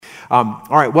All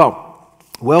right, well,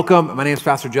 welcome. My name is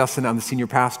Pastor Justin. I'm the senior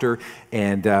pastor,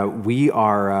 and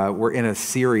we're in a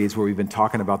series where we've been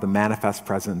talking about the manifest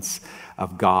presence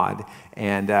of God.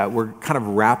 And we're kind of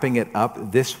wrapping it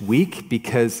up this week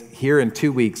because here in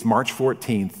 2 weeks, March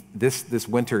 14th, this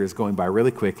winter is going by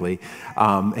really quickly.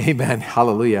 Amen.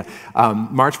 Hallelujah.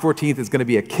 March 14th is going to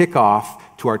be a kickoff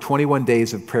to our 21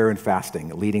 days of prayer and fasting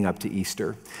leading up to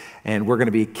Easter. And we're going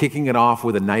to be kicking it off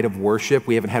with a night of worship.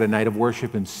 We haven't had a night of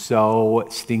worship in so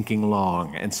stinking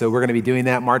long. And so we're going to be doing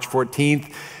that March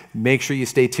 14th. Make sure you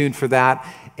stay tuned for that.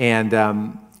 And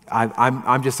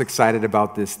I'm just excited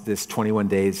about this 21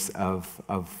 days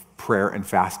of prayer and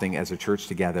fasting as a church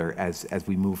together as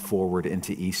we move forward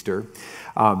into Easter.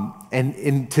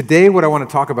 And today what I want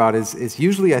to talk about is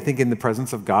usually I think in the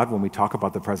presence of God, when we talk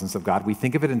about the presence of God, we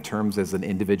think of it in terms as an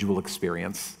individual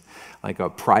experience, like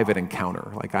a private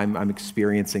encounter, like I'm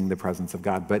experiencing the presence of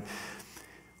God. But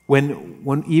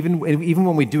even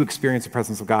when we do experience the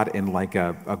presence of God in like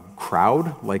a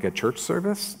crowd, like a church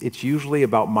service, it's usually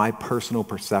about my personal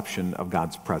perception of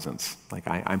God's presence. Like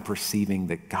I'm perceiving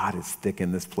that God is thick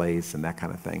in this place and that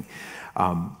kind of thing.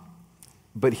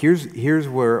 But here's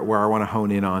where I want to hone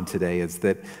in on today is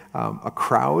that a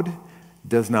crowd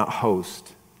does not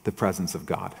host the presence of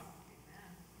God.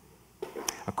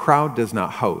 A crowd does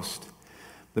not host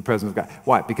the presence of God.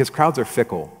 Why? Because crowds are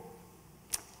fickle.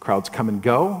 Crowds come and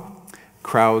go.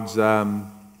 Crowds,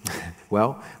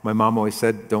 well, my mom always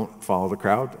said, don't follow the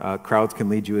crowd. Crowds can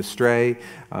lead you astray,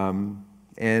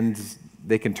 and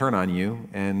they can turn on you,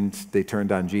 and they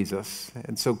turned on Jesus.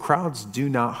 And so crowds do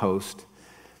not host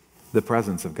the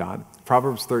presence of God.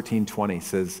 Proverbs 13:20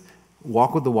 says,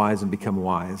 walk with the wise and become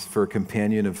wise, for a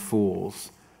companion of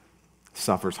fools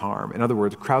suffers harm. In other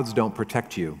words, crowds don't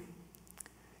protect you.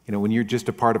 You know, when you're just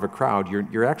a part of a crowd,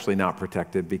 you're actually not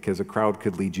protected because a crowd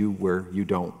could lead you where you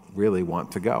don't really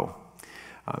want to go.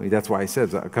 That's why he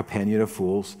says a companion of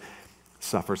fools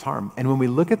suffers harm. And when we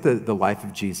look at the life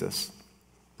of Jesus,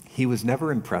 he was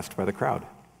never impressed by the crowd.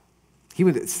 He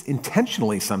would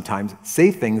intentionally sometimes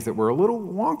say things that were a little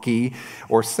wonky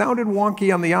or sounded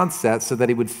wonky on the onset so that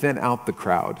he would thin out the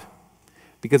crowd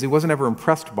because he wasn't ever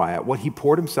impressed by it. What he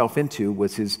poured himself into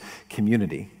was his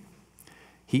community.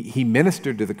 He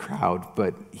ministered to the crowd,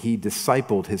 but he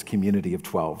discipled his community of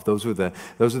 12. Those are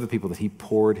the people that he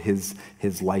poured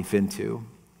his life into.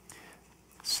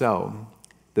 So,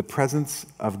 the presence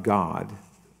of God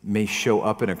may show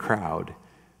up in a crowd,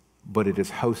 but it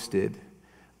is hosted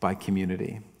by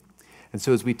community. And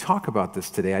so as we talk about this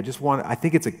today, I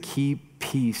think it's a key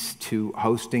piece to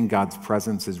hosting God's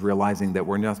presence is realizing that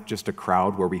we're not just a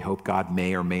crowd where we hope God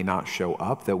may or may not show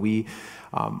up, that we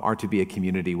are to be a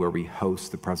community where we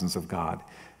host the presence of God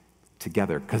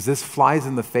together. Because this flies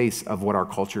in the face of what our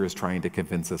culture is trying to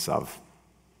convince us of.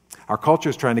 Our culture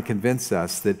is trying to convince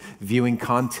us that viewing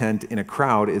content in a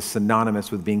crowd is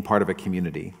synonymous with being part of a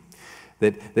community.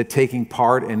 That taking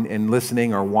part in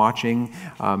listening or watching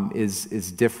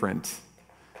is different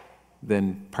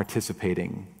than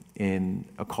participating in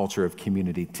a culture of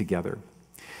community together.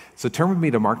 So turn with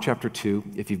me to Mark chapter 2.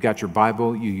 If you've got your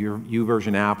Bible, your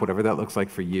YouVersion app, whatever that looks like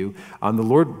for you. The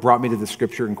Lord brought me to the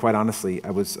scripture, and quite honestly, I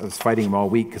was fighting him all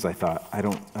week because I thought, I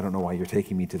don't know why you're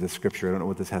taking me to this scripture. I don't know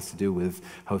what this has to do with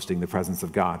hosting the presence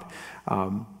of God.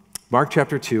 Mark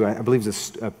chapter 2, I believe,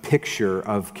 is a picture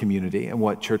of community and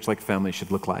what church-like family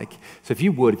should look like. So if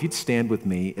you'd stand with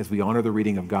me as we honor the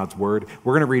reading of God's word,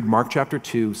 we're going to read Mark chapter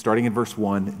 2, starting in verse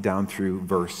 1 down through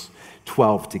verse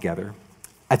 12 together.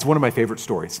 It's one of my favorite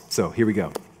stories, so here we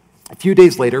go. A few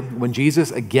days later, when Jesus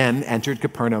again entered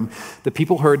Capernaum, the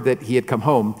people heard that he had come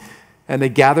home, and they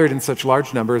gathered in such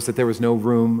large numbers that there was no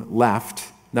room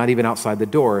left, not even outside the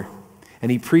door,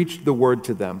 and he preached the word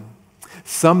to them.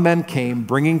 Some men came,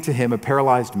 bringing to him a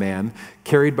paralyzed man,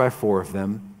 carried by 4 of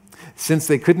them. Since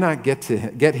they could not get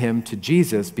him to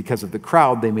Jesus because of the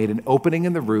crowd, they made an opening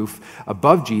in the roof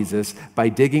above Jesus by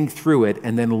digging through it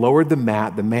and then lowered the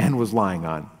mat the man was lying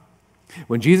on.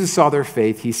 When Jesus saw their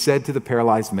faith, he said to the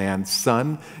paralyzed man,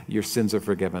 "Son, your sins are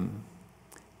forgiven."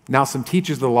 Now some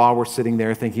teachers of the law were sitting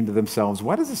there thinking to themselves,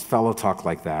 "Why does this fellow talk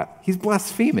like that? He's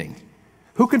blaspheming.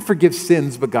 Who can forgive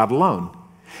sins but God alone?"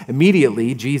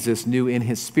 Immediately, Jesus knew in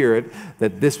his spirit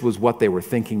that this was what they were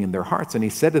thinking in their hearts, and he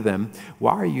said to them,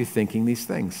 "Why are you thinking these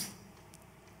things?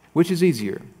 Which is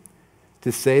easier,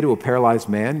 to say to a paralyzed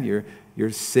man, your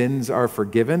sins are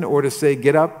forgiven, or to say,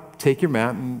 get up, take your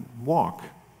mat, and walk?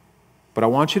 But I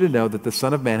want you to know that the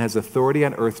Son of Man has authority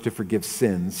on earth to forgive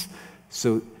sins."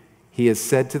 So he has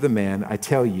said to the man, "I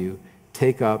tell you,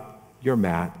 take up your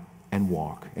mat and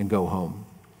walk," and go home.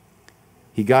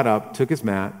 He got up, took his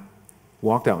mat,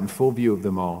 walked out in full view of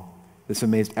them all. This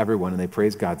amazed everyone, and they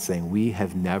praised God, saying, "We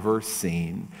have never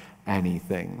seen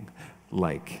anything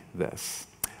like this."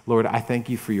 Lord, I thank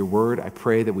you for your word. I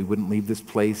pray that we wouldn't leave this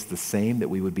place the same, that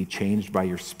we would be changed by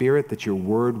your Spirit, that your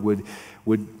word would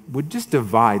just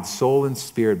divide soul and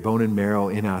spirit, bone and marrow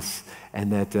in us,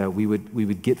 and that we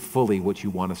would get fully what you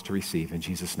want us to receive. In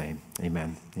Jesus' name,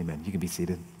 amen. Amen. You can be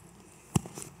seated.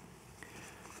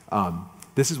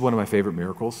 This is one of my favorite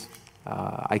miracles.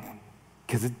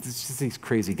 Because it's just these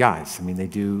crazy guys. I mean,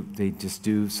 they just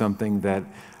do something that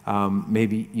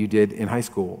maybe you did in high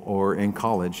school or in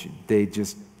college. They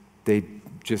just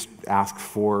ask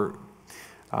for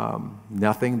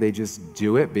nothing. They just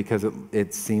do it because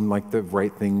it seemed like the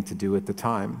right thing to do at the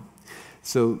time.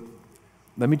 So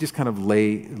let me just kind of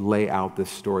lay out this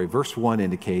story. Verse 1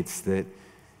 indicates that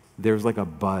there's like a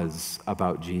buzz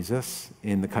about Jesus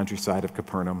in the countryside of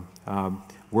Capernaum.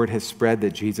 Word has spread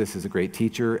that Jesus is a great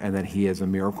teacher and that he is a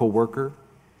miracle worker.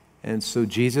 And so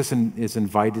Jesus is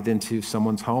invited into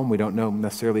someone's home. We don't know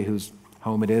necessarily whose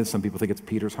home it is. Some people think it's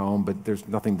Peter's home, but there's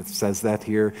nothing that says that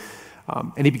here.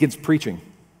 And he begins preaching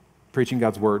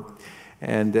God's word.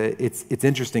 And it's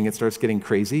interesting. It starts getting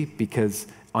crazy because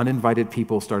uninvited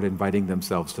people start inviting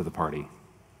themselves to the party.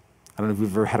 I don't know if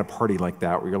you've ever had a party like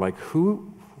that where you're like,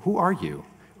 who are you?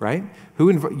 Right?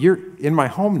 You're in my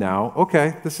home now.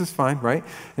 Okay, this is fine, right?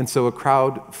 And so a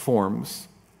crowd forms,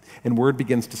 and word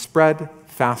begins to spread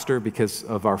faster because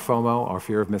of our FOMO, our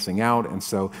fear of missing out, and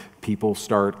so people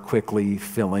start quickly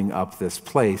filling up this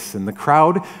place. And the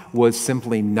crowd was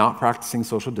simply not practicing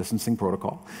social distancing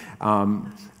protocol.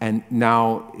 And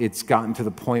now it's gotten to the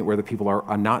point where the people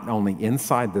are not only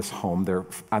inside this home,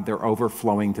 they're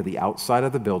overflowing to the outside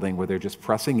of the building where they're just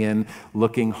pressing in,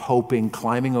 looking, hoping,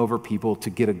 climbing over people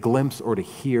to get a glimpse or to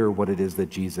hear what it is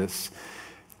that Jesus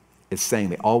is saying.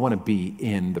 They all want to be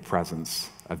in the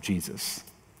presence of Jesus.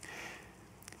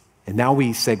 And now we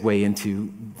segue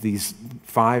into these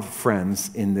 5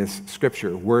 friends in this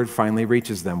scripture. Word finally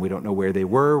reaches them. We don't know where they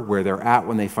were, where they're at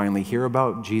when they finally hear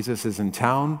about Jesus is in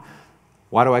town.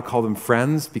 Why do I call them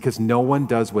friends? Because no one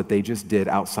does what they just did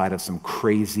outside of some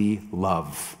crazy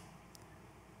love.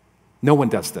 No one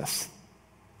does this.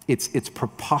 It's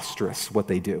preposterous what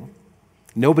they do.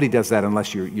 Nobody does that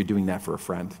unless you're doing that for a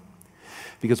friend.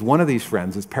 Because one of these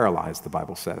friends is paralyzed, the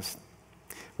Bible says.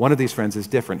 One of these friends is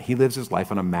different. He lives his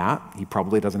life on a mat. He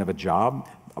probably doesn't have a job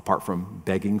apart from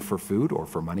begging for food or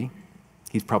for money.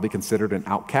 He's probably considered an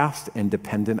outcast and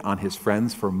dependent on his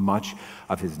friends for much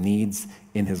of his needs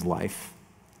in his life.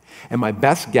 And my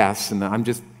best guess, and I'm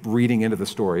just reading into the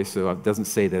story, so it doesn't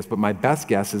say this, but my best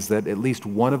guess is that at least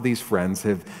one of these friends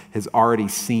has already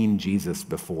seen Jesus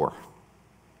before.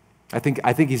 I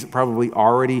think he's probably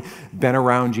already been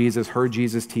around Jesus, heard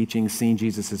Jesus teaching, seen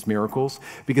Jesus' miracles,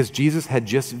 because Jesus had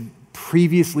just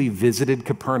previously visited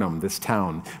Capernaum, this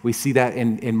town. We see that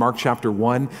in Mark chapter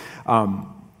 1.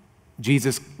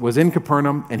 Jesus was in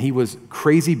Capernaum, and he was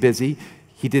crazy busy.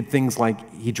 He did things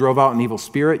like he drove out an evil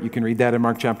spirit. You can read that in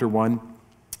Mark chapter 1.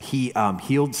 He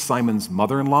healed Simon's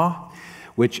mother-in-law,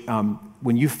 which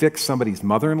when you fix somebody's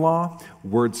mother-in-law,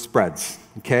 word spreads,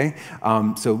 okay?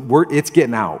 So it's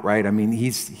getting out, right? I mean,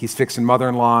 he's fixing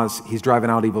mother-in-laws, he's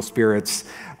driving out evil spirits,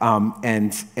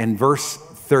 and verse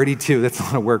 32, that's a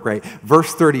lot of work, right?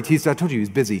 Verse 32, I told you he was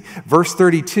busy. Verse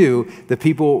 32, the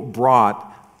people brought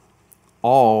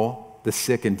all the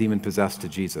sick and demon-possessed to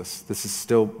Jesus. This is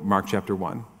still Mark chapter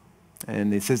 1.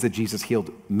 And it says that Jesus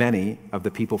healed many of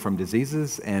the people from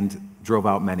diseases and drove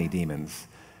out many demons.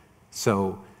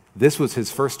 So this was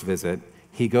his first visit.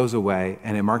 He goes away,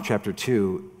 and in Mark chapter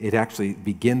 2, it actually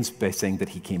begins by saying that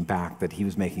he came back, that he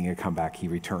was making a comeback, he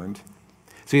returned.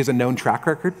 So he has a known track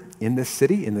record in this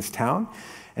city, in this town,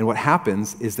 and what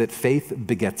happens is that faith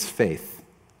begets faith.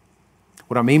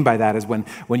 What I mean by that is when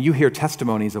you hear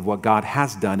testimonies of what God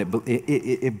has done,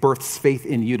 it births faith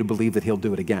in you to believe that he'll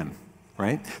do it again.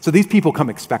 Right? So these people come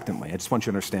expectantly. I just want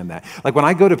you to understand that. Like when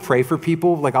I go to pray for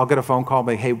people, like I'll get a phone call,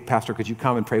 like, hey, Pastor, could you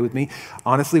come and pray with me?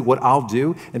 Honestly, what I'll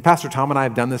do, and Pastor Tom and I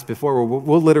have done this before,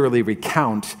 we'll literally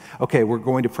recount, okay, we're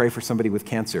going to pray for somebody with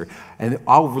cancer. And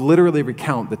I'll literally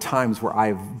recount the times where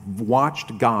I've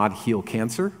watched God heal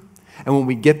cancer. And when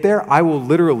we get there, I will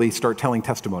literally start telling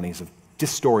testimonies of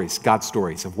just stories, God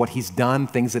stories of what he's done,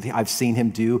 things that I've seen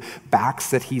him do, backs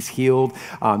that he's healed,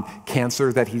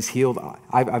 cancer that he's healed.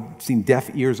 I've seen deaf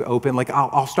ears open. Like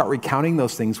I'll start recounting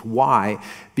those things. Why?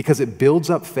 Because it builds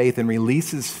up faith and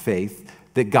releases faith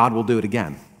that God will do it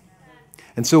again.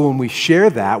 And so when we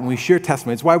share that, when we share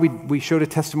testimony, it's why we showed a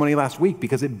testimony last week,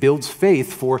 because it builds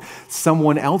faith for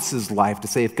someone else's life to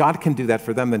say, if God can do that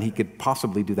for them, then he could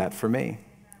possibly do that for me.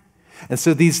 And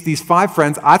so these five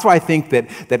friends, that's why I think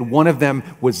that one of them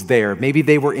was there. Maybe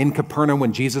they were in Capernaum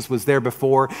when Jesus was there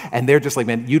before, and they're just like,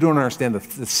 man, you don't understand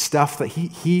the stuff that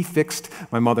he fixed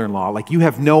my mother-in-law. Like, you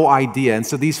have no idea. And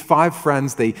so these five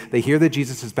friends, they hear that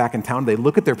Jesus is back in town. They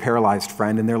look at their paralyzed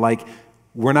friend, and they're like,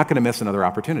 we're not going to miss another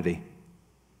opportunity.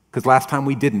 Because last time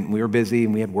we didn't. We were busy,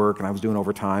 and we had work, and I was doing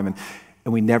overtime, and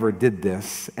we never did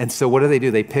this. And so what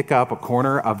do? They pick up a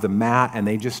corner of the mat, and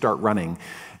they just start running.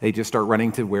 They just start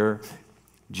running to where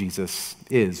Jesus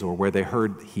is, or where they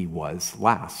heard he was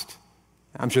last.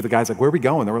 I'm sure the guy's like, where are we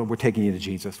going? They're like, we're taking you to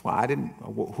Jesus.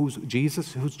 Well, who's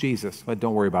Jesus? Who's Jesus? Well,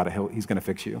 don't worry about it. He's going to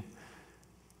fix you.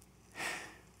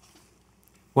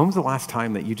 When was the last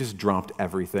time that you just dropped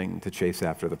everything to chase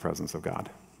after the presence of God?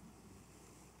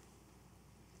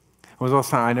 When was the last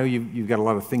time? I know you've got a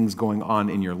lot of things going on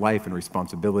in your life and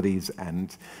responsibilities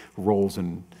and roles,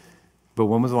 but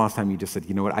when was the last time you just said,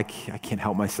 you know what, I can't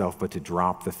help myself but to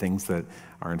drop the things that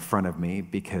are in front of me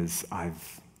because I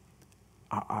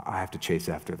have to chase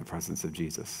after the presence of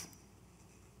Jesus?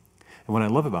 And what I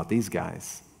love about these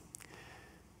guys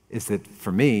is that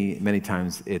for me, many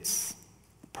times it's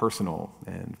personal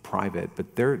and private,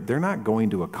 but they're not going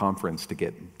to a conference to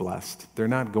get blessed. They're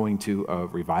not going to a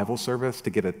revival service to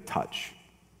get a touch.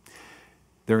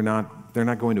 They're not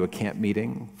going to a camp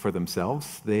meeting for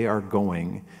themselves. They are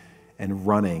going and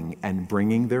running and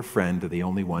bringing their friend to the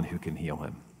only one who can heal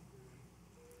him.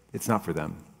 It's not for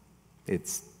them.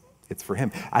 It's for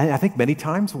him. I think many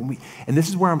times and this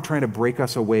is where I'm trying to break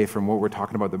us away from what we're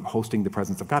talking about, hosting the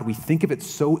presence of God. We think of it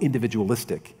so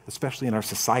individualistic, especially in our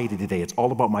society today. It's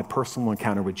all about my personal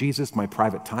encounter with Jesus, my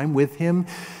private time with him.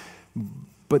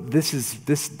 But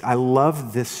I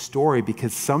love this story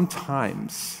because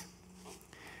sometimes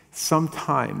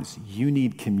you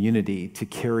need community to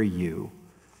carry you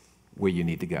where you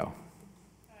need to go.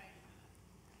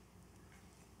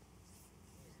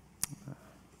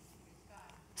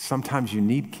 Sometimes you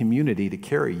need community to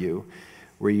carry you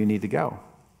where you need to go.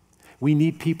 We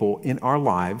need people in our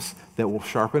lives that will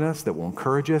sharpen us, that will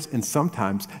encourage us, and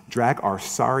sometimes drag our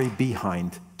sorry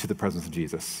behind to the presence of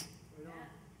Jesus.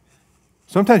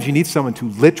 Sometimes you need someone to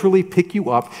literally pick you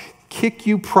up, kick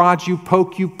you, prod you,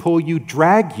 poke you, pull you,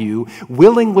 drag you,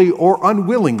 willingly or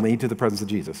unwillingly, to the presence of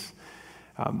Jesus.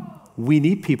 We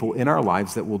need people in our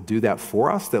lives that will do that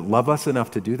for us, that love us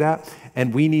enough to do that,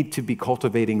 and we need to be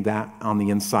cultivating that on the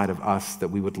inside of us, that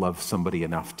we would love somebody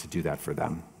enough to do that for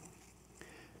them.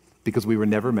 Because we were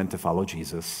never meant to follow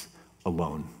Jesus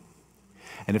alone.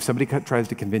 And if somebody tries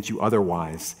to convince you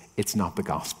otherwise, it's not the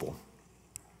gospel.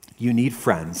 You need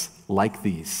friends like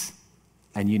these,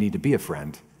 and you need to be a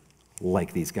friend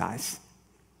like these guys.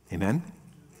 Amen?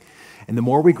 And the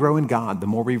more we grow in God, the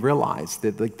more we realize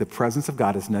that the presence of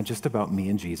God is not just about me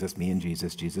and Jesus,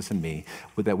 Jesus and me,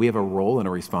 but that we have a role and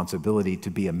a responsibility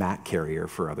to be a mat carrier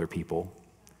for other people,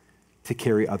 to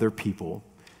carry other people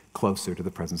closer to the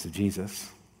presence of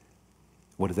Jesus.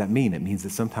 What does that mean? It means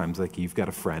that sometimes, like, you've got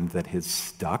a friend that is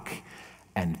stuck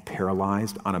and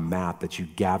paralyzed on a mat, that you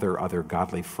gather other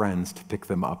godly friends to pick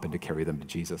them up and to carry them to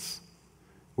Jesus.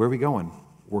 Where are we going?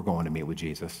 We're going to meet with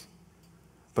Jesus.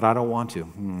 But I don't want to.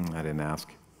 I didn't ask.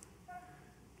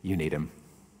 You need him.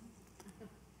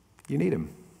 You need him.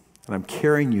 And I'm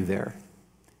carrying you there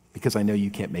because I know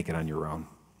you can't make it on your own.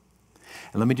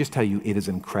 And let me just tell you, it is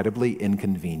incredibly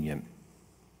inconvenient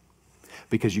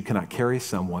because you cannot carry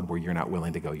someone where you're not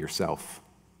willing to go yourself,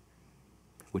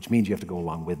 which means you have to go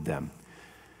along with them.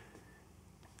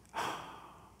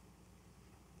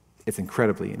 It's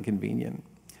incredibly inconvenient.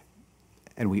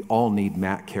 And we all need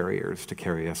mat carriers to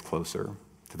carry us closer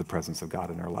to the presence of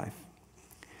God in our life.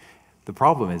 The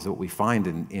problem is what we find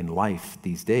in life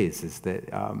these days is that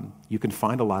you can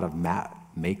find a lot of mat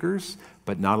makers,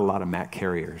 but not a lot of mat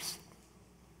carriers.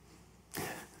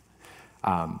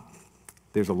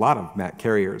 There's a lot of mat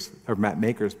carriers or mat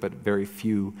makers, but very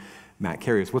few mat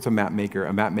carriers. What's a mat maker?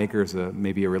 A mat maker is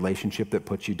maybe a relationship that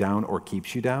puts you down or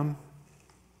keeps you down.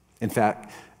 In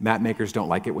fact, mat makers don't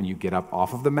like it when you get up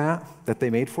off of the mat that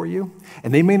they made for you.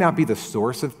 And they may not be the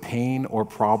source of pain or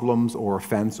problems or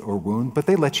offense or wound, but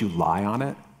they let you lie on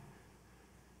it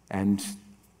and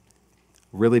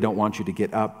really don't want you to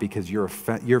get up because your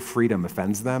freedom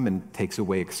offends them and takes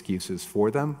away excuses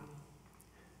for them.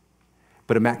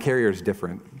 But a mat carrier is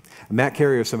different. A mat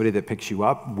carrier is somebody that picks you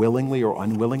up willingly or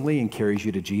unwillingly and carries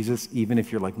you to Jesus, even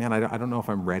if you're like, man, I don't know if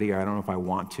I'm ready, or I don't know if I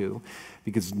want to,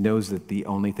 because knows that the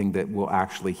only thing that will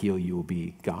actually heal you will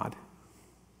be God.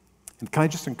 And can I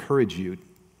just encourage you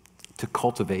to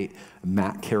cultivate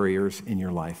mat carriers in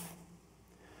your life?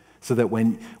 So that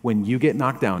when you get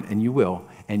knocked down, and you will,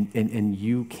 and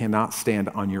you cannot stand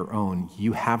on your own,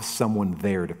 you have someone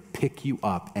there to pick you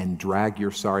up and drag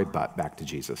your sorry butt back to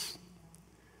Jesus.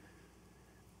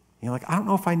 You're like, I don't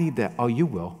know if I need that. Oh, you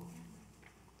will.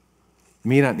 You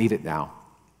may not need it now,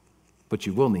 but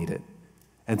you will need it.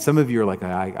 And some of you are like,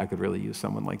 I could really use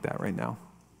someone like that right now.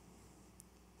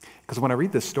 Because when I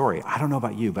read this story, I don't know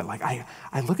about you, but like I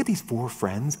look at these 4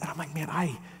 friends, and I'm like, man,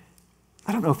 I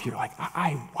don't know if you're like,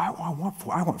 I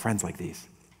want friends like these.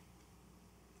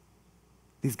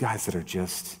 These guys that are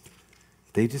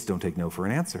they just don't take no for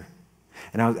an answer.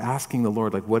 And I was asking the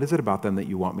Lord, like, what is it about them that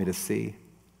you want me to see?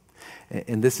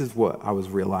 And this is what I was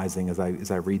realizing as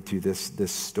I read through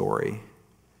this story,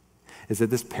 is that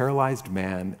this paralyzed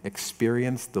man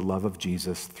experienced the love of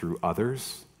Jesus through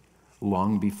others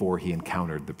long before he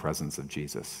encountered the presence of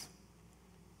Jesus.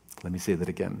 Let me say that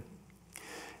again.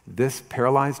 This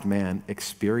paralyzed man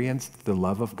experienced the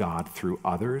love of God through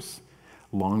others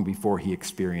long before he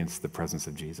experienced the presence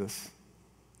of Jesus.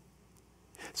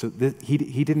 So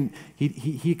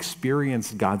he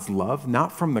experienced God's love,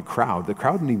 not from the crowd. The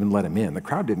crowd didn't even let him in. The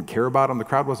crowd didn't care about him. The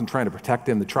crowd wasn't trying to protect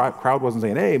him. The crowd wasn't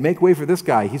saying, hey, make way for this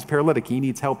guy. He's paralytic. He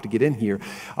needs help to get in here.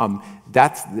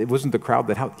 It wasn't the crowd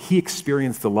that helped. He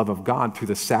experienced the love of God through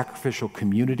the sacrificial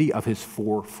community of his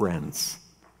 4 friends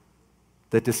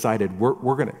that decided,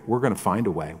 we're gonna find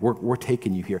a way. We're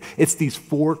taking you here. It's these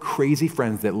 4 crazy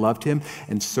friends that loved him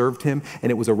and served him, and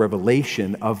it was a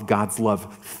revelation of God's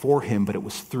love for him, but it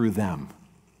was through them.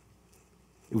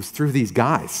 It was through these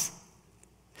guys.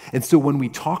 And so when we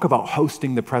talk about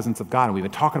hosting the presence of God, and we've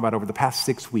been talking about over the past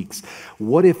 6 weeks,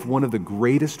 what if one of the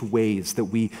greatest ways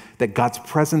that God's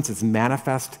presence is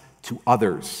manifest to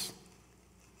others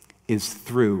is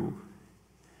through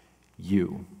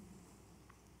you?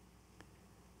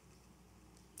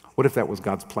 What if that was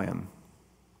God's plan?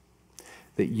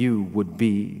 That you would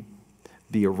be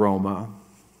the aroma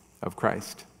of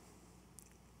Christ.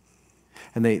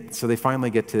 And so they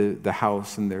finally get to the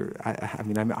house, and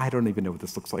I don't even know what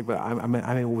this looks like, but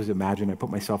I always imagine, I put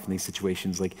myself in these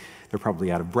situations like they're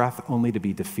probably out of breath, only to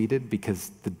be defeated because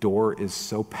the door is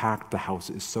so packed, the house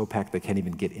is so packed, they can't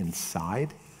even get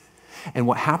inside. And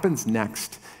what happens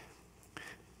next,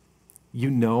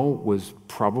 was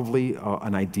probably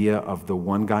an idea of the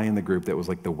one guy in the group that was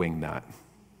like the wingnut.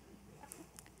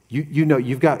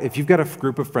 If you've got a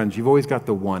group of friends, you've always got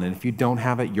the one, and if you don't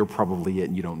have it, you're probably it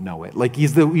and you don't know it. Like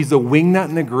he's the wingnut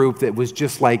in the group that was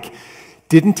just like,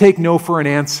 didn't take no for an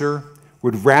answer,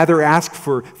 would rather ask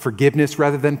for forgiveness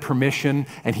rather than permission,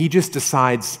 and he just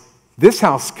decides, this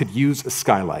house could use a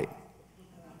skylight.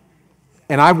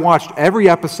 And I've watched every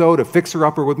episode of Fixer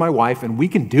Upper with my wife, and we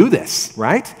can do this,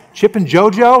 right? Chip and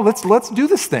JoJo, let's do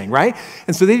this thing, right?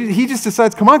 And so he just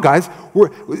decides, come on, guys,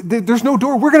 there's no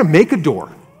door. We're going to make a door.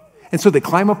 And so they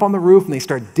climb up on the roof, and they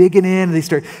start digging in, and they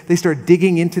start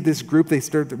digging into this group. They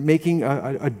start making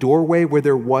a doorway where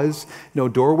there was no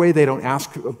doorway. They don't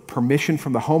ask permission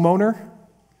from the homeowner.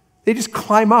 They just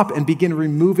climb up and begin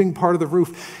removing part of the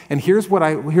roof. And here's what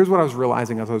I was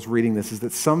realizing as I was reading this, is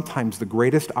that sometimes the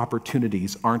greatest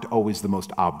opportunities aren't always the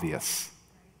most obvious.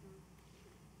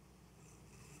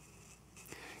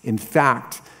 In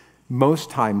fact, most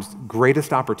times,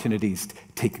 greatest opportunities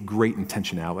take great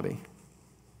intentionality.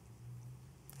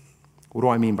 What do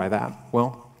I mean by that?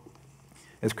 Well,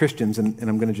 as Christians, and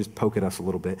I'm going to just poke at us a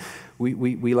little bit,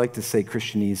 we like to say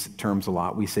Christianese terms a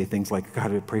lot. We say things like,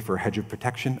 God, I pray for a hedge of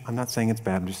protection. I'm not saying it's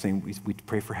bad. I'm just saying we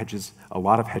pray for hedges, a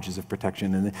lot of hedges of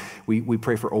protection. And we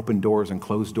pray for open doors and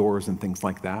closed doors and things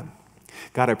like that.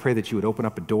 God, I pray that you would open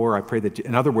up a door. I pray that,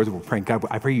 in other words, we're praying, God,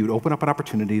 I pray you would open up an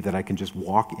opportunity that I can just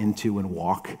walk into and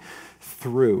walk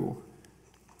through.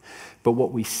 But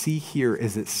what we see here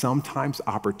is that sometimes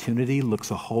opportunity looks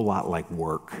a whole lot like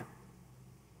work.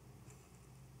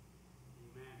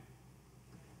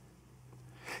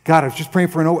 God, I was just praying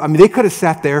for they could have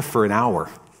sat there for an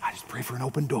hour. I just pray for an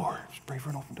open door. Just pray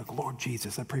for an open door. Lord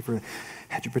Jesus, I pray for a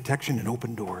hedge of protection and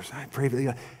open doors. I pray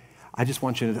for I just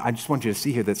want you to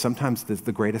see here that sometimes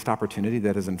the greatest opportunity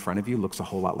that is in front of you looks a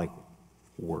whole lot like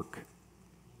work.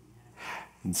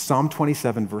 In Psalm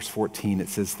 27, verse 14, it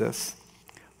says this: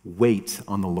 wait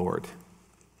on the Lord.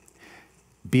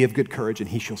 Be of good courage, and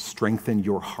he shall strengthen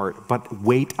your heart. But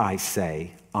wait, I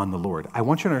say, on the Lord. I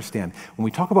want you to understand, when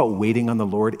we talk about waiting on the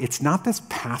Lord, it's not this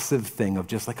passive thing of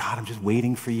just like, God, I'm just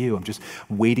waiting for you. I'm just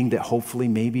waiting that hopefully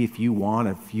maybe if you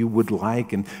would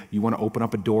like, and you want to open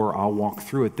up a door, I'll walk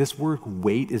through it. This word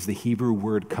wait is the Hebrew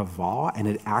word kavah, and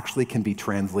it actually can be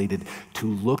translated to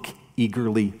look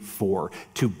eagerly for,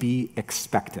 to be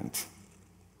expectant.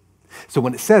 So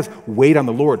when it says, wait on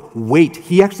the Lord, wait,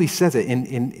 he actually says it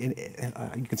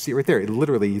you can see it right there.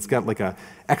 He's got like a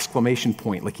exclamation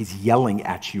point, like he's yelling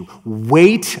at you.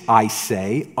 Wait, I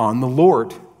say, on the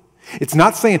Lord. It's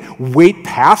not saying wait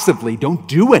passively, don't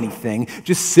do anything,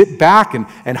 just sit back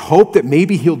and hope that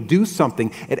maybe he'll do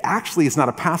something. It actually is not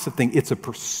a passive thing, it's a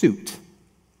pursuit.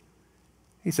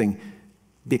 He's saying,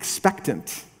 be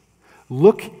expectant.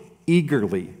 Look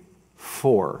eagerly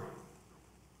for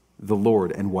the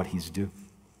Lord and what he's doing.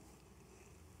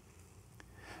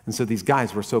 And so these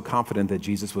guys were so confident that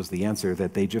Jesus was the answer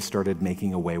that they just started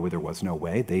making a way where there was no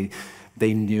way.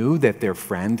 They knew that their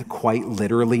friend quite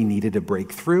literally needed a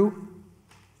breakthrough,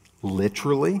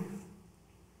 literally.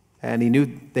 And they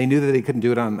knew that they couldn't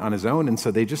do it on his own, and so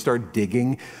they just started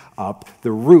digging up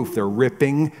the roof. They're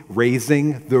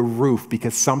raising the roof,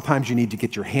 because sometimes you need to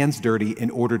get your hands dirty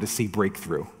in order to see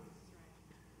breakthrough.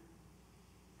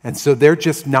 And so they're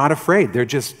just not afraid. They're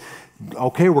just,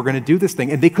 okay, we're going to do this thing.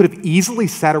 And they could have easily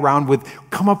sat around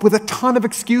come up with a ton of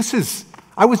excuses.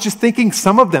 I was just thinking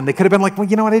some of them. They could have been like, well,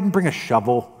 you know what, I didn't bring a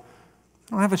shovel.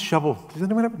 I don't have a shovel. Does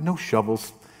anyone have no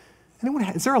shovels?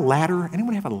 Is there a ladder?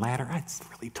 Anyone have a ladder? It's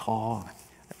really tall.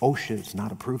 OSHA's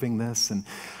not approving this, and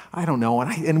I don't know.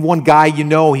 And one guy, he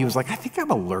was like, I think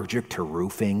I'm allergic to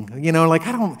roofing.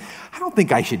 I don't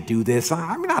think I should do this.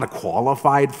 I'm not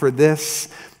qualified for this.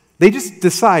 They just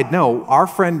decide, no, our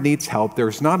friend needs help.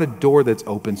 There's not a door that's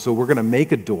open, so we're going to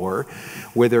make a door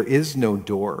where there is no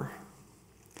door.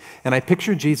 And I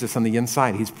picture Jesus on the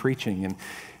inside. He's preaching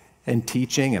and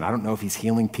teaching, and I don't know if he's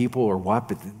healing people or what,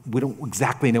 but we don't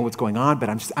exactly know what's going on, but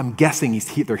I'm guessing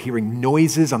they're hearing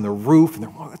noises on the roof,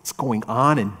 and what's going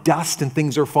on, and dust and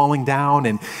things are falling down,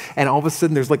 and all of a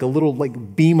sudden there's like a little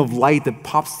beam of light that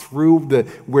pops through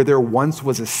where there once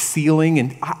was a ceiling,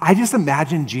 and I just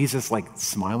imagine Jesus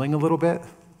smiling a little bit,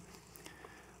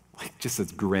 just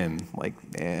this grin,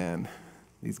 man,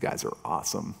 these guys are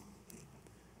awesome.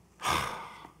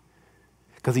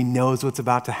 Because he knows what's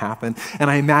about to happen. And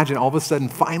I imagine all of a sudden,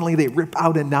 finally, they rip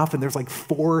out enough, and there's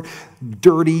 4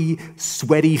 dirty,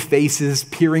 sweaty faces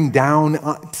peering down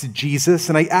to Jesus.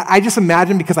 And I just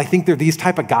imagine, because I think they're these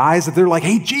type of guys, that they're like,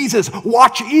 hey, Jesus,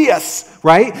 watch us,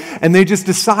 right? And they just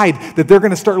decide that they're going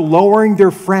to start lowering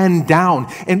their friend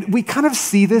down. And we kind of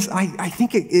see this. I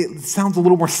think it sounds a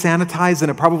little more sanitized than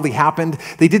it probably happened.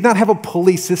 They did not have a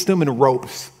pulley system and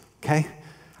ropes, okay?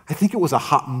 I think it was a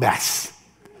hot mess.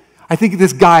 I think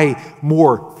this guy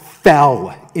more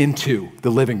fell into the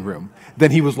living room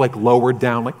than he was lowered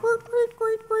down,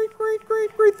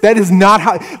 That is not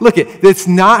how, that's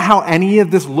not how any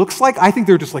of this looks like. I think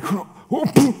they're just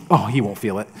oh, he won't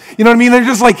feel it. You know what I mean? They're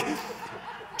just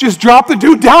just drop the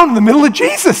dude down in the middle of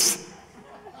Jesus.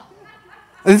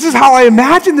 And this is how I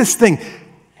imagine this thing.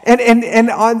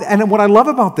 And what I love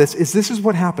about this is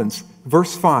what happens.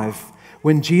 Verse 5,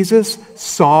 when Jesus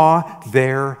saw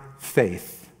their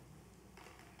faith.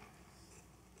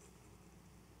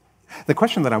 The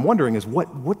question that I'm wondering is,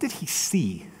 what did he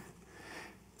see?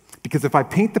 Because if I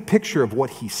paint the picture of what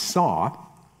he saw,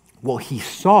 he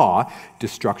saw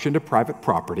destruction to private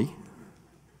property.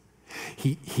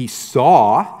 He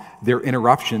saw their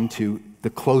interruption to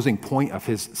the closing point of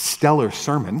his stellar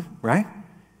sermon, right?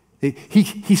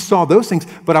 He saw those things,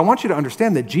 but I want you to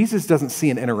understand that Jesus doesn't see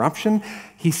an interruption.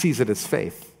 He sees it as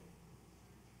faith.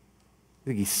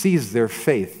 He sees their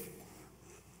faith.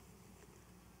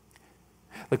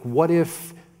 What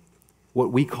if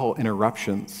what we call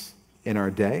interruptions in our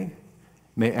day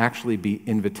may actually be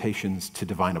invitations to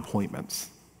divine appointments?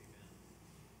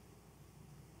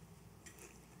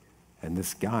 And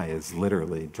this guy is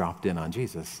literally dropped in on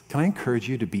Jesus. Can I encourage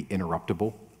you to be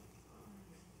interruptible?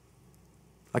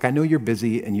 I know you're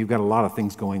busy and you've got a lot of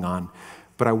things going on,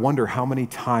 but I wonder how many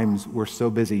times we're so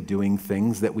busy doing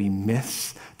things that we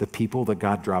miss the people that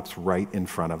God drops right in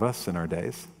front of us in our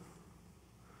days.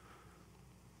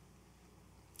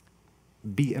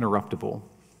 Be interruptible.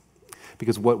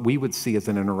 Because what we would see as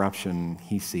an interruption,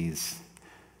 he sees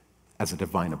as a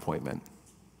divine appointment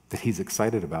that he's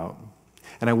excited about.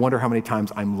 And I wonder how many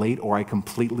times I'm late or I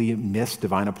completely miss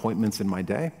divine appointments in my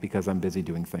day because I'm busy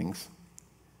doing things.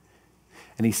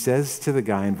 And he says to the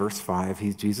guy in verse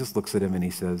 5, Jesus looks at him and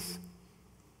he says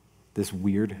this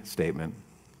weird statement,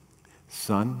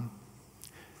 "Son,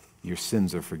 your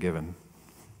sins are forgiven."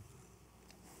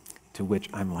 To which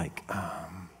I'm like,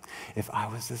 if I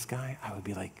was this guy, I would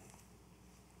be like,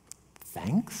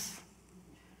 thanks?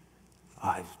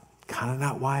 Kind of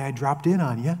not why I dropped in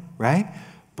on you, right?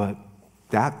 But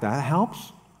that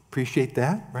helps. Appreciate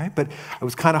that, right? But I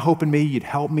was kind of hoping maybe you'd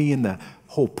help me in the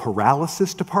whole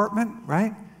paralysis department,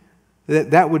 right?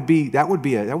 That would be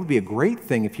a great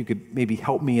thing if you could maybe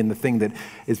help me in the thing that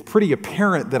is pretty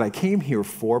apparent that I came here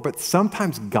for. But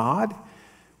sometimes God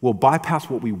will bypass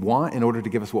what we want in order to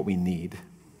give us what we need.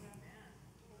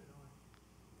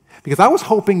 Because I was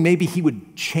hoping maybe he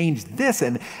would change this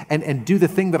and do the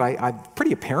thing that I'm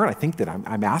pretty apparent, I think, that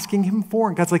I'm asking him for.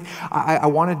 And God's like, I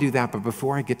want to do that, but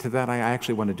before I get to that, I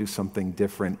actually want to do something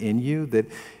different in you that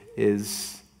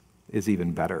is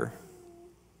even better.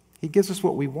 He gives us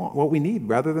what we want, what we need,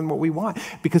 rather than what we want,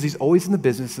 because he's always in the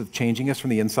business of changing us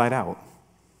from the inside out.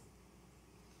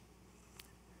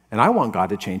 And I want God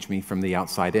to change me from the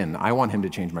outside in. I want him to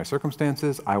change my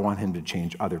circumstances. I want him to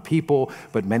change other people.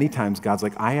 But many times God's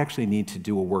like, I actually need to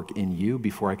do a work in you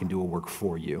before I can do a work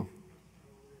for you.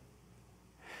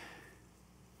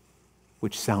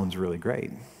 Which sounds really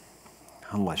great.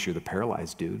 Unless you're the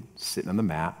paralyzed dude sitting on the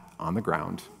mat, on the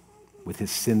ground, with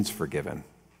his sins forgiven.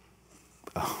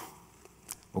 Oh,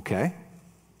 okay.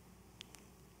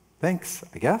 Thanks,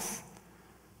 I guess.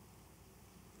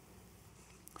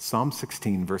 Psalm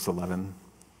 16, verse 11,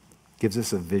 gives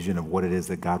us a vision of what it is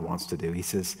that God wants to do. He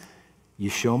says, you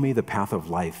show me the path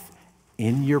of life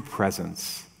in your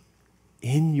presence.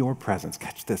 In your presence,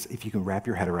 catch this, if you can wrap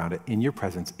your head around it, in your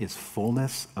presence is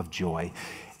fullness of joy.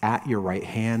 At your right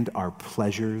hand are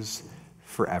pleasures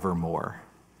forevermore.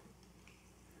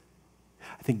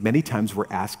 I think many times we're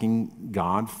asking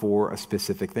God for a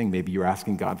specific thing. Maybe you're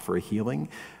asking God for a healing.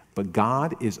 But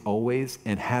God is always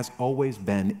and has always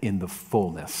been in the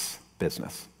fullness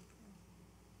business.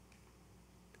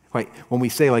 Right? When we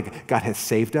say like God has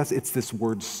saved us, it's this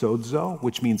word sozo,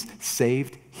 which means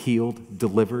saved, healed,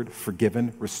 delivered,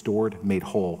 forgiven, restored, made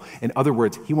whole. In other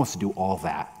words, he wants to do all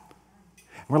that.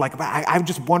 And we're like, I've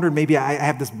just wondered, maybe I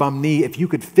have this bum knee. If you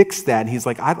could fix that. And he's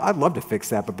like, I'd love to fix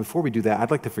that. But before we do that,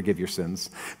 I'd like to forgive your sins.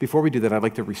 Before we do that, I'd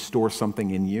like to restore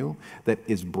something in you that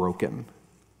is broken.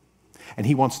 And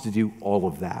he wants to do all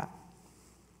of that.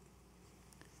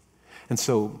 And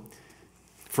so,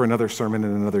 for another sermon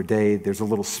and another day, there's a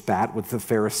little spat with the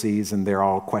Pharisees, and they're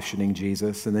all questioning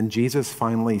Jesus. And then Jesus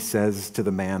finally says to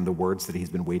the man the words that he's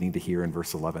been waiting to hear in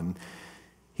verse 11.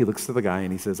 He looks to the guy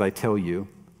and he says, I tell you,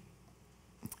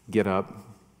 get up,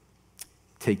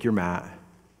 take your mat,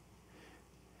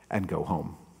 and go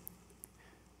home.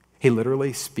 He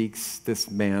literally speaks this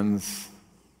man's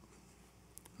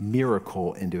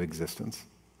miracle into existence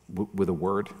with a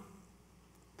word.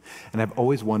 And I've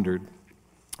always wondered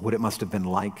what it must have been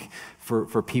like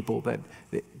for people that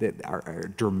are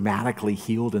dramatically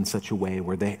healed in such a way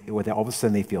where they all of a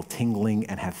sudden they feel tingling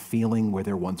and have feeling where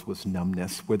there once was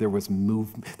numbness, where there's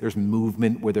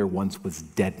movement where there once was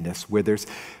deadness, where there's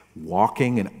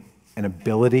walking and an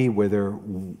ability where there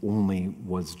only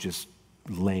was just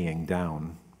laying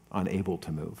down, unable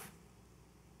to move.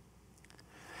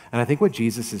 And I think what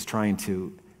Jesus is trying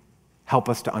to help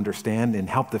us to understand and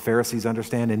help the Pharisees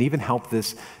understand and even help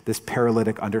this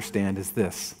paralytic understand is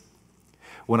this.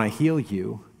 When I heal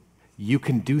you, you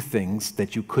can do things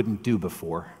that you couldn't do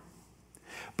before.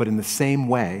 But in the same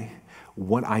way,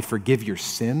 when I forgive your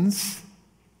sins,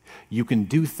 you can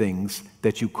do things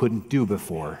that you couldn't do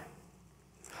before.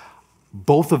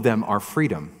 Both of them are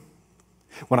freedom.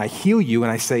 When I heal you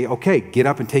and I say, okay, get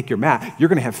up and take your mat, you're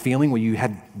going to have feeling where you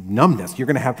had numbness. You're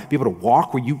going to be able to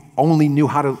walk where you only knew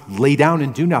how to lay down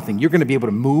and do nothing. You're going to be able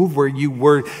to move where you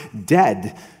were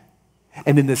dead.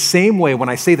 And in the same way, when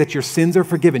I say that your sins are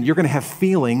forgiven, you're going to have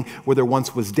feeling where there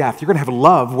once was death. You're going to have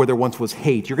love where there once was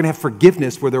hate. You're going to have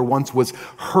forgiveness where there once was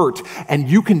hurt. And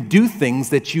you can do things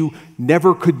that you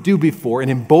never could do before.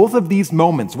 And in both of these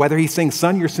moments, whether he's saying,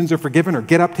 son, your sins are forgiven, or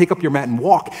get up, take up your mat and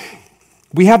walk,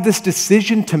 we have this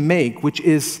decision to make, which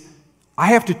is,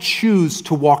 I have to choose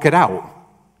to walk it out.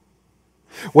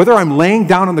 Whether I'm laying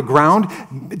down on the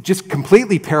ground, just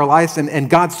completely paralyzed, and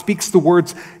God speaks the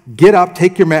words, get up,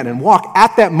 take your mat, and walk,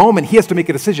 at that moment, he has to make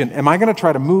a decision. Am I going to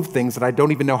try to move things that I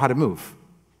don't even know how to move?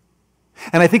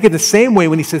 And I think in the same way,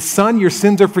 when he says, son, your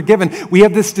sins are forgiven, we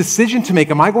have this decision to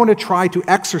make. Am I going to try to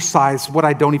exercise what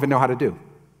I don't even know how to do?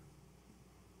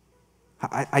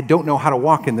 I don't know how to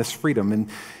walk in this freedom. And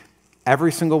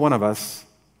every single one of us,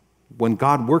 when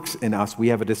God works in us, we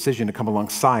have a decision to come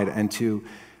alongside and to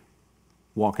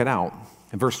walk it out.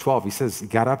 In verse 12, he says, he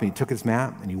got up and he took his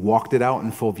mat and he walked it out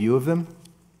in full view of them.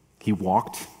 He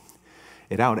walked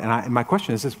it out. And my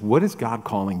question is this, what is God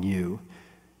calling you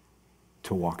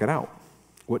to walk it out?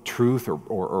 What truth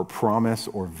or promise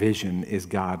or vision is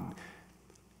God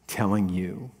telling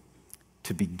you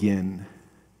to begin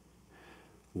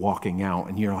walking out?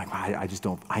 And you're like,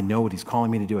 I know what he's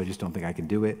calling me to do, I just don't think I can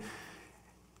do it.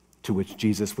 To which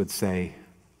Jesus would say,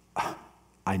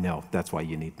 I know, that's why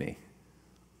you need me.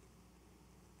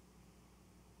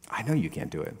 I know you can't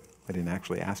do it. I didn't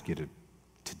actually ask you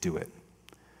to do it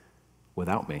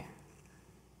without me.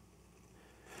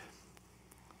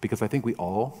 Because I think we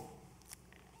all,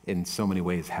 in so many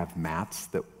ways, have mats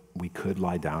that we could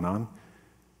lie down on.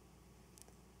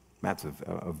 Mats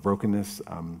of brokenness.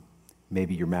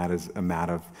 Maybe your mat is a mat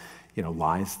of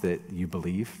lies that you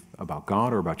believe about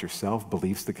God or about yourself,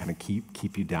 beliefs that kind of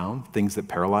keep you down, things that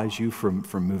paralyze you from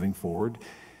moving forward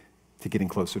to getting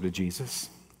closer to Jesus.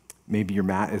 Maybe your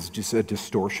mat is just a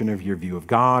distortion of your view of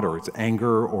God, or it's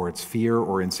anger, or it's fear,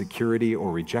 or insecurity,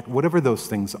 or whatever those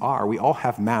things are. We all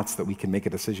have mats that we can make a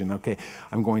decision. Okay,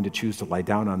 I'm going to choose to lie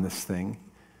down on this thing,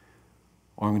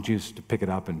 or I'm going to choose to pick it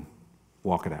up and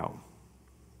walk it out.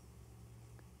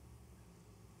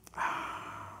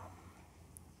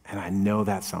 And I know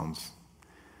that sounds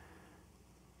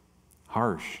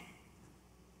harsh,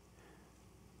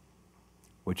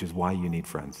 which is why you need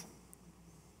friends.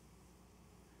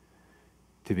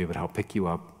 To be able to help pick you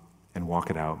up and walk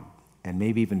it out, and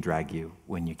maybe even drag you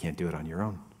when you can't do it on your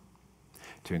own.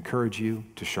 To encourage you,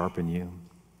 to sharpen you,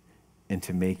 and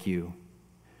to make you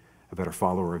a better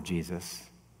follower of Jesus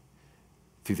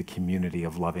through the community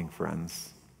of loving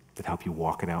friends that help you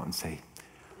walk it out and say,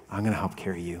 I'm going to help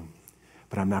carry you,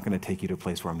 but I'm not going to take you to a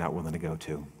place where I'm not willing to go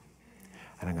to,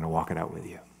 and I'm going to walk it out with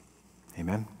you.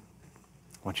 Amen?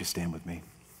 Why don't you stand with me?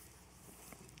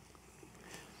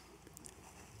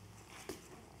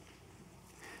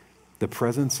 The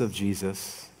presence of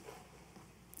Jesus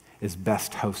is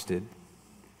best hosted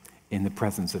in the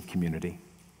presence of community.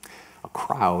 A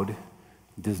crowd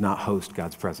does not host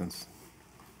God's presence.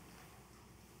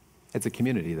 It's a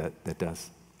community that does,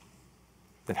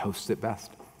 that hosts it best.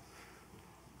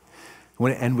 I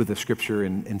want to end with a scripture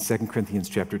in 2 Corinthians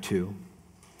chapter 2,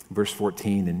 verse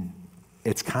 14, and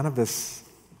it's kind of it's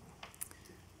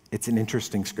an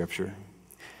interesting scripture.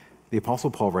 The Apostle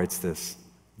Paul writes this,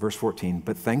 verse 14,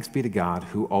 but thanks be to God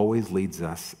who always leads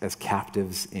us as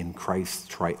captives in Christ's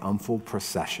triumphal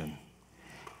procession.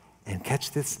 And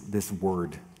catch this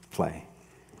word play.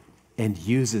 And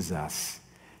uses us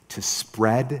to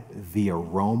spread the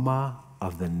aroma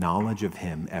of the knowledge of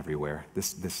him everywhere.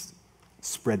 This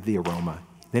spread the aroma.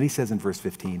 Then he says in verse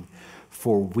 15,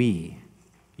 for we,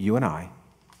 you and I,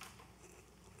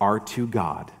 are to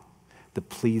God the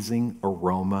pleasing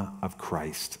aroma of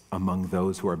Christ among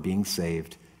those who are being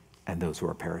saved and those who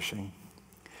are perishing.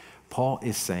 Paul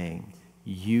is saying,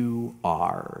 you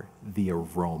are the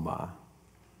aroma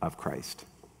of Christ.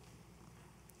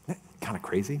 Isn't that kind of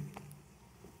crazy?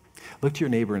 Look to your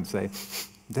neighbor and say, is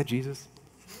that Jesus?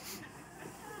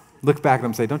 Look back at him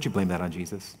and say, don't you blame that on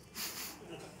Jesus.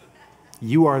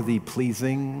 You are the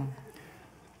pleasing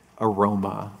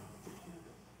aroma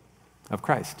of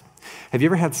Christ. Have you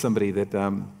ever had somebody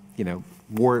that,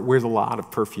 wears a lot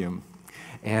of perfume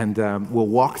and will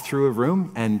walk through a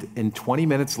room and in 20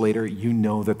 minutes later, you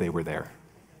know that they were there?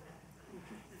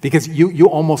 Because you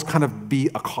almost kind of be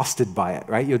accosted by it,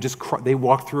 right? They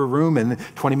walk through a room and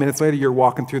 20 minutes later, you're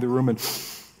walking through the room and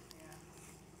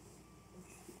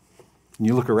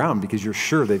you look around because you're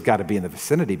sure they've got to be in the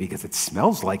vicinity because it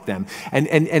smells like them. And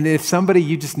if somebody,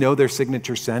 you just know their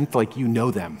signature scent, like you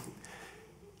know them.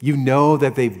 You know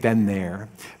that they've been there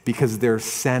because their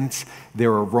scent, their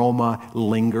aroma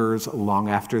lingers long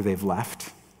after they've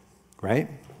left, right?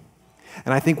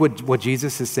 And I think what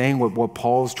Jesus is saying, what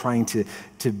Paul's trying to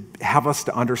have us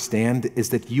to understand is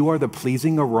that you are the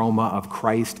pleasing aroma of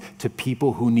Christ to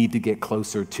people who need to get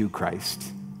closer to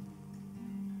Christ.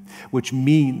 Which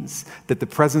means that the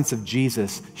presence of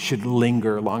Jesus should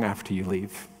linger long after you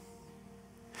leave.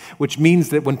 Which means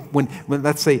that when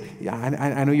let's say,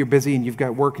 I know you're busy and you've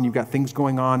got work and you've got things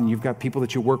going on and you've got people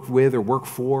that you work with or work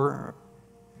for,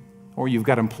 or you've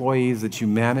got employees that you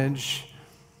manage.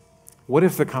 What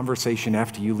if the conversation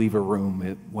after you leave a room,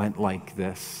 it went like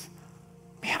this?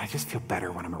 Man, I just feel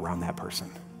better when I'm around that person.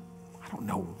 I don't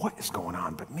know what is going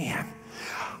on, but man,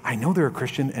 I know they're a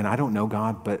Christian and I don't know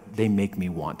God, but they make me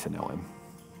want to know him.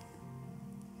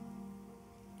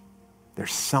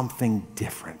 There's something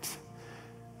different.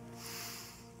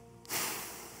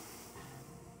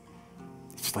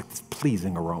 It's just like this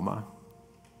pleasing aroma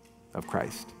of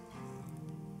Christ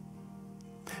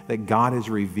that God has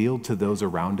revealed to those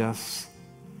around us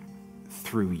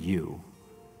through you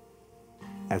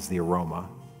as the aroma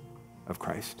of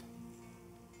Christ.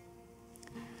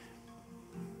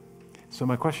 So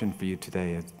my question for you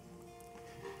today is,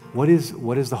 what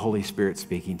is the Holy Spirit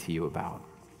speaking to you about?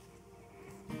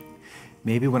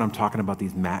 Maybe when I'm talking about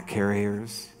these mat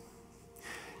carriers,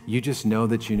 you just know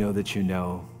that you know that you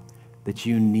know that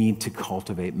you need to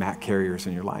cultivate mat carriers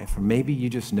in your life. Or maybe you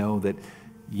just know that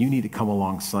you need to come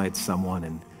alongside someone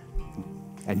and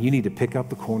and you need to pick up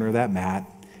the corner of that mat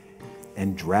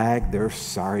and drag their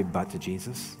sorry butt to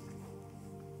Jesus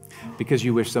because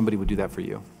you wish somebody would do that for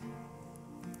you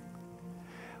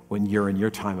when you're in your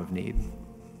time of need.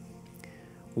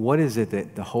 What is it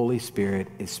that the Holy Spirit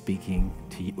is speaking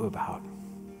to you about?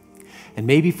 And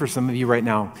maybe for some of you right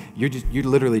now, you're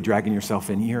literally dragging yourself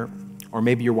in here, or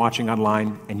maybe you're watching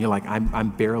online and you're like, I'm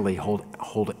barely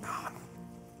holding on.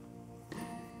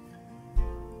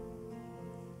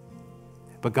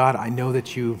 But God, I know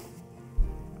that you've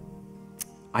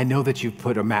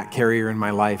put a mat carrier in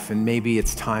my life, and maybe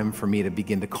it's time for me to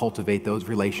begin to cultivate those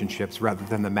relationships rather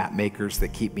than the mat makers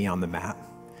that keep me on the mat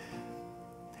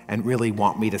and really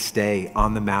want me to stay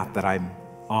on the mat that I'm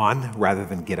on rather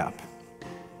than get up.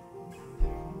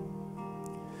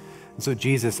 And so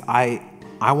Jesus, I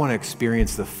want to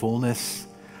experience the fullness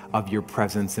of your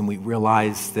presence, and we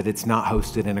realize that it's not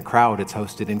hosted in a crowd, it's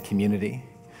hosted in community.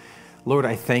 Lord,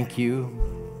 I thank you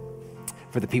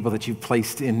for the people that you've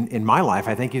placed in my life.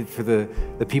 I thank you for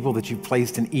the people that you've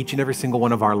placed in each and every single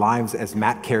one of our lives as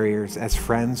mat carriers, as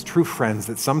friends, true friends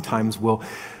that sometimes will,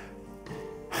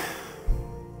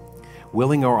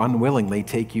 willing or unwillingly,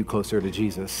 take you closer to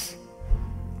Jesus.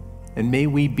 And may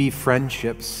we be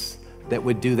friendships that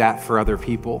would do that for other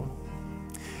people.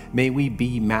 May we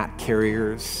be mat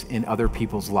carriers in other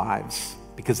people's lives,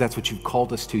 because that's what you've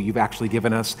called us to. You've actually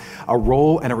given us a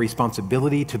role and a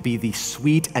responsibility to be the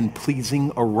sweet and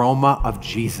pleasing aroma of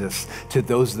Jesus to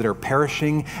those that are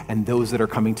perishing and those that are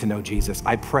coming to know Jesus.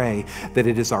 I pray that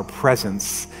it is our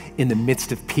presence in the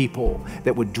midst of people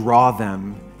that would draw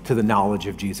them to the knowledge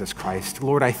of Jesus Christ.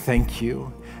 Lord, I thank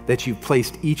you that you've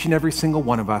placed each and every single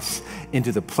one of us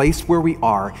into the place where we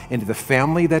are, into the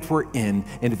family that we're in,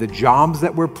 into the jobs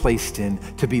that we're placed in,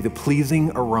 to be the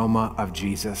pleasing aroma of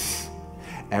Jesus.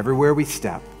 Everywhere we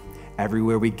step,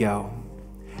 everywhere we go.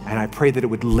 And I pray that it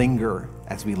would linger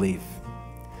as we leave.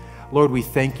 Lord, we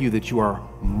thank you that you are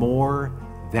more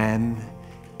than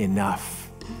enough.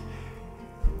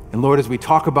 And Lord, as we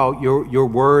talk about your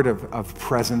word of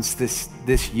presence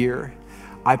this year,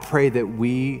 I pray that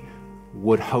we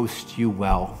would host you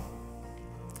well.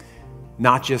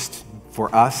 Not just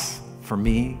for us, for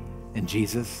me and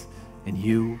Jesus, and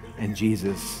you and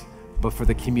Jesus, but for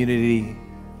the community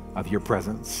of your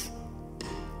presence.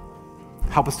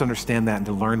 Help us to understand that and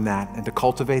to learn that and to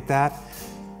cultivate that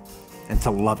and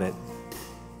to love it.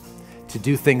 To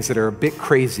do things that are a bit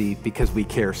crazy because we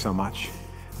care so much.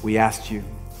 We ask you,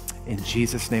 in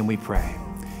Jesus' name we pray.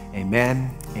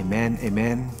 Amen, amen,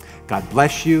 amen. God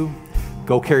bless you.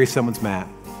 Go carry someone's mat.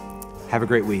 Have a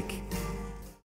great week.